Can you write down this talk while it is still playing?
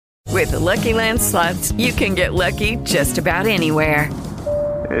With the Lucky Land Slots, you can get lucky just about anywhere.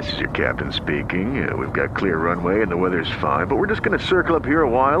 This is your captain speaking. We've got clear runway and the weather's fine, but we're just going to circle up here a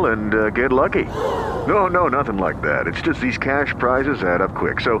while and get lucky. No, nothing like that. It's just these cash prizes add up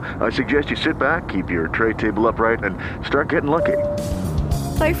quick. So I suggest you sit back, keep your tray table upright, and start getting lucky.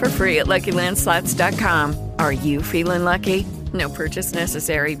 Play for free at LuckyLandSlots.com. Are you feeling lucky? No purchase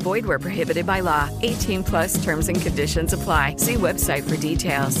necessary. Void where prohibited by law. 18 plus terms and conditions apply. See website for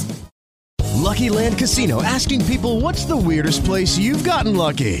details. Lucky Land Casino, asking people, what's the weirdest place you've gotten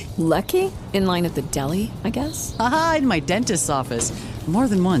lucky? Lucky? In line at the deli, I guess? Aha, in my dentist's office. More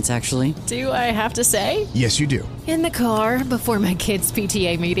than once, actually. Do I have to say? Yes, you do. In the car before my kids'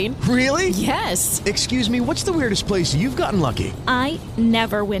 PTA meeting. Really? Yes. Excuse me, what's the weirdest place you've gotten lucky? I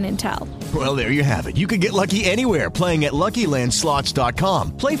never win and tell. Well, there you have it. You can get lucky anywhere, playing at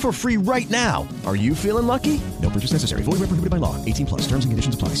LuckyLandSlots.com. Play for free right now. Are you feeling lucky? No purchase necessary. Void where prohibited by law. 18 plus. Terms and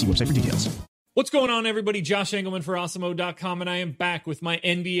conditions apply. See website for details. What's going on, everybody? Josh Engelman for Awesemo.com, and I am back with my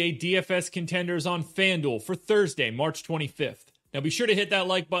NBA DFS contenders on FanDuel for Thursday, March 25th. Now be sure to hit that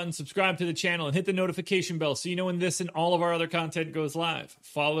like button, subscribe to the channel, and hit the notification bell so you know when this and all of our other content goes live.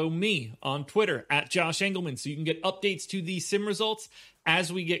 Follow me on Twitter at Josh Engelman so you can get updates to the sim results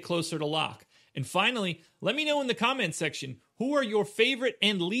as we get closer to lock. And finally, let me know in the comments section who are your favorite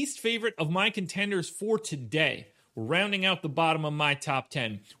and least favorite of my contenders for today. We're rounding out the bottom of my top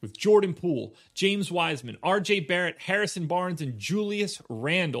 10 with Jordan Poole, James Wiseman, RJ Barrett, Harrison Barnes, and Julius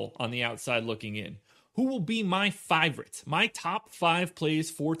Randle on the outside looking in. Who will be my favorites, my top 5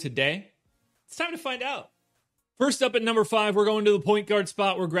 plays for today? It's time to find out. First up at number 5, we're going to the point guard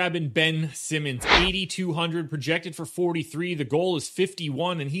spot. We're grabbing Ben Simmons, 8,200, projected for 43. The goal is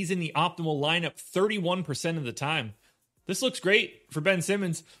 51, and he's in the optimal lineup 31% of the time. This looks great for Ben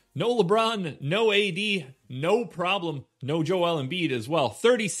Simmons. No LeBron, no AD, no problem. No Joel Embiid as well.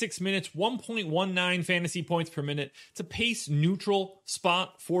 36 minutes, 1.19 fantasy points per minute. It's a pace-neutral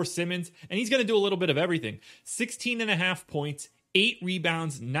spot for Simmons, and he's going to do a little bit of everything. 16.5 points, 8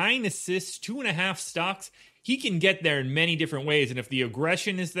 rebounds, 9 assists, 2.5 stocks. He can get there in many different ways, and if the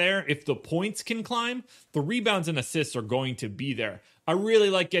aggression is there, if the points can climb, the rebounds and assists are going to be there. I really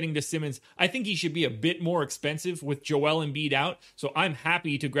like getting to Simmons. I think he should be a bit more expensive with Joel Embiid out, so I'm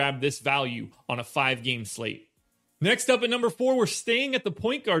happy to grab this value on a 5-game slate. Next up at number 4, we're staying at the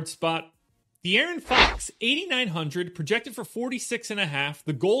point guard spot. De'Aaron Fox, 8,900, projected for 46.5.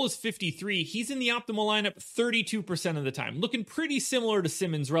 The goal is 53. He's in the optimal lineup 32% of the time, looking pretty similar to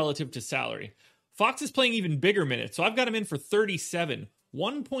Simmons relative to salary. Fox is playing even bigger minutes, so I've got him in for 37,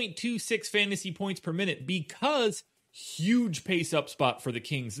 1.26 fantasy points per minute because huge pace up spot for the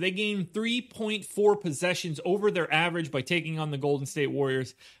Kings. They gain 3.4 possessions over their average by taking on the Golden State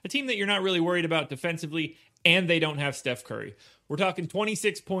Warriors, a team that you're not really worried about defensively, and they don't have Steph Curry. We're talking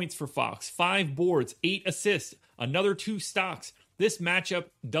 26 points for Fox, 5 boards, 8 assists, another 2 stocks. This matchup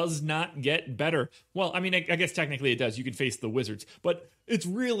does not get better. Well, I mean, I guess technically it does. You could face the Wizards, but it's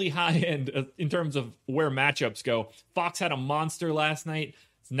really high end in terms of where matchups go. Fox had a monster last night.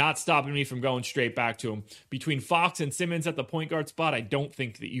 It's not stopping me from going straight back to him. Between Fox and Simmons at the point guard spot, I don't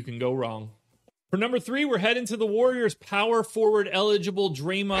think that you can go wrong. For number 3, we're heading to the Warriors. Power forward eligible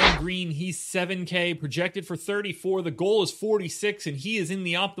Draymond Green. He's 7K, projected for 34. The goal is 46, and he is in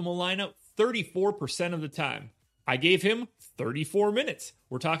the optimal lineup 34% of the time. I gave him 34 minutes.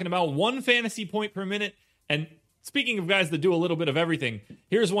 We're talking about 1 fantasy point per minute. And speaking of guys that do a little bit of everything,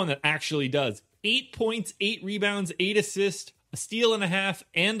 here's one that actually does. 8 points, 8 rebounds, 8 assists, a steal and a half,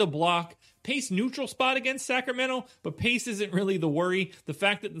 and a block. Pace neutral spot against Sacramento, but pace isn't really the worry. The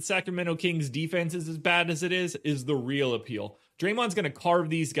fact that the Sacramento Kings defense is as bad as it is the real appeal. Draymond's going to carve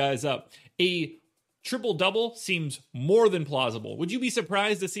these guys up. A triple-double seems more than plausible. Would you be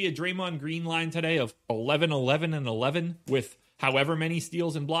surprised to see a Draymond Green line today of 11, 11, and 11 with however many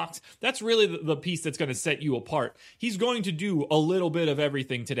steals and blocks? That's really the piece that's going to set you apart. He's going to do a little bit of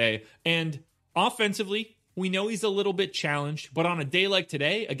everything today, and offensively, we know he's a little bit challenged, but on a day like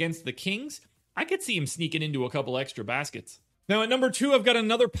today against the Kings, I could see him sneaking into a couple extra baskets. Now at number 2, I've got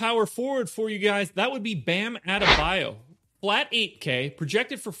another power forward for you guys. That would be Bam Adebayo. Flat 8K,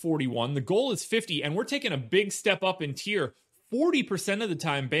 projected for 41. The goal is 50, and we're taking a big step up in tier. 40% of the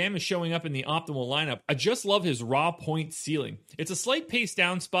time, Bam is showing up in the optimal lineup. I just love his raw point ceiling. It's a slight pace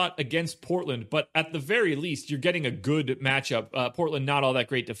down spot against Portland, but at the very least, you're getting a good matchup. Portland not all that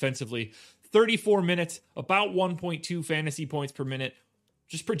great defensively. 34 minutes, about 1.2 fantasy points per minute.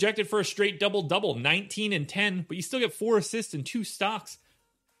 Just projected for a straight double-double, 19 and 10, but you still get 4 assists and 2 stocks.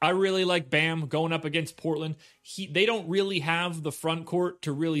 I really like Bam going up against Portland. They don't really have the front court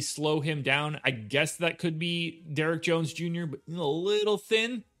to really slow him down. I guess that could be Derek Jones Jr., but a little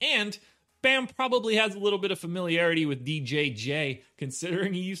thin. And Bam probably has a little bit of familiarity with DJJ,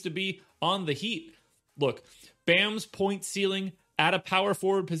 considering he used to be on the Heat. Look, Bam's point ceiling at a power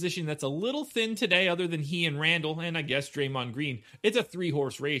forward position that's a little thin today, other than he and Randall, and I guess Draymond Green. It's a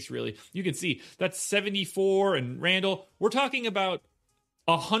 3-horse race, really. You can see that's 74 and Randall. We're talking about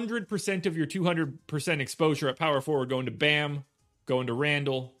 100% of your 200% exposure at power forward going to Bam, going to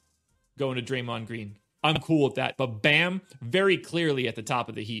Randall, going to Draymond Green. I'm cool with that, but Bam very clearly at the top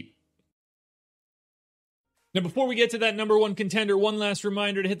of the heap. Now, before we get to that number one contender, one last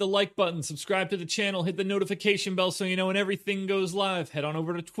reminder to hit the like button, subscribe to the channel, hit the notification bell so you know when everything goes live. Head on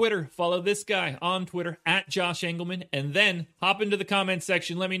over to Twitter, follow this guy on Twitter, @JoshEngelman, and then hop into the comment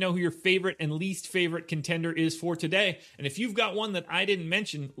section. Let me know who your favorite and least favorite contender is for today. And if you've got one that I didn't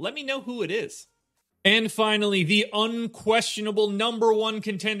mention, let me know who it is. And finally, the unquestionable number one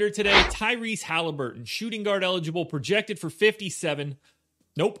contender today, Tyrese Halliburton, shooting guard eligible, projected for 57.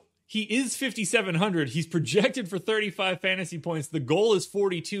 Nope. He is 5,700. He's projected for 35 fantasy points. The goal is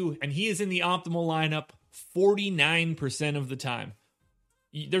 42, and he is in the optimal lineup 49% of the time.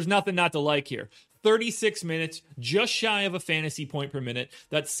 There's nothing not to like here. 36 minutes, just shy of a fantasy point per minute.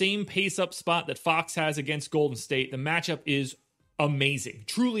 That same pace-up spot that Fox has against Golden State. The matchup is amazing,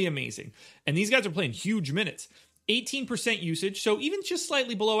 truly amazing. And these guys are playing huge minutes. 18% usage, so even just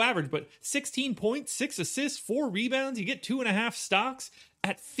slightly below average, but 16 points, 6 assists, 4 rebounds. You get 2.5 stocks.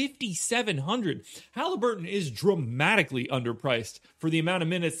 At 5,700, Halliburton is dramatically underpriced for the amount of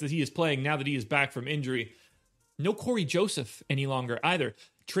minutes that he is playing now that he is back from injury. No Corey Joseph any longer either.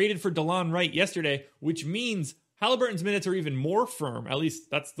 Traded for DeLon Wright yesterday, which means Halliburton's minutes are even more firm. At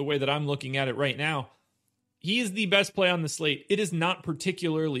least that's the way that I'm looking at it right now. He is the best play on the slate. It is not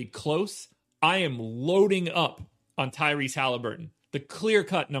particularly close. I am loading up on Tyrese Halliburton, the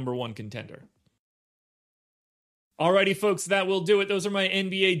clear-cut number one contender. Alrighty, folks, that will do it. Those are my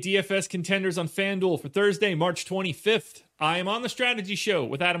NBA DFS contenders on FanDuel for Thursday, March 25th. I am on the Strategy Show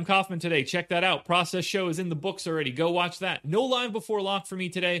with Adam Kaufman today. Check that out. Process Show is in the books already. Go watch that. No live before lock for me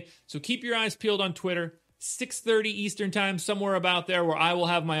today, so keep your eyes peeled on Twitter. 6:30 Eastern time, somewhere about there, where I will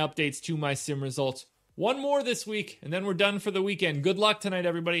have my updates to my sim results. One more this week, and then we're done for the weekend. Good luck tonight,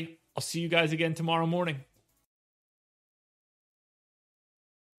 everybody. I'll see you guys again tomorrow morning.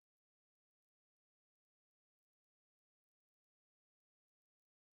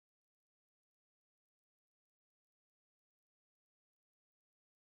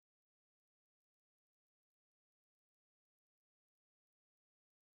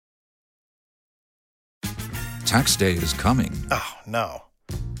 Tax day is coming. Oh, no.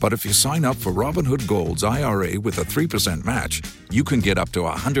 But if you sign up for Robinhood Gold's IRA with a 3% match, you can get up to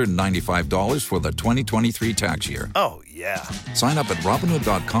 $195 for the 2023 tax year. Oh, yeah. Sign up at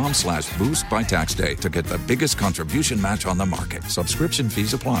Robinhood.com/boost by tax day to get the biggest contribution match on the market. Subscription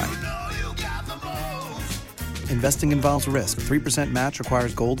fees apply. Investing involves risk. 3% match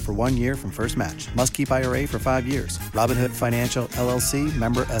requires gold for 1 year from first match. Must keep IRA for 5 years. Robinhood Financial, LLC,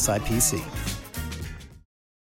 member SIPC.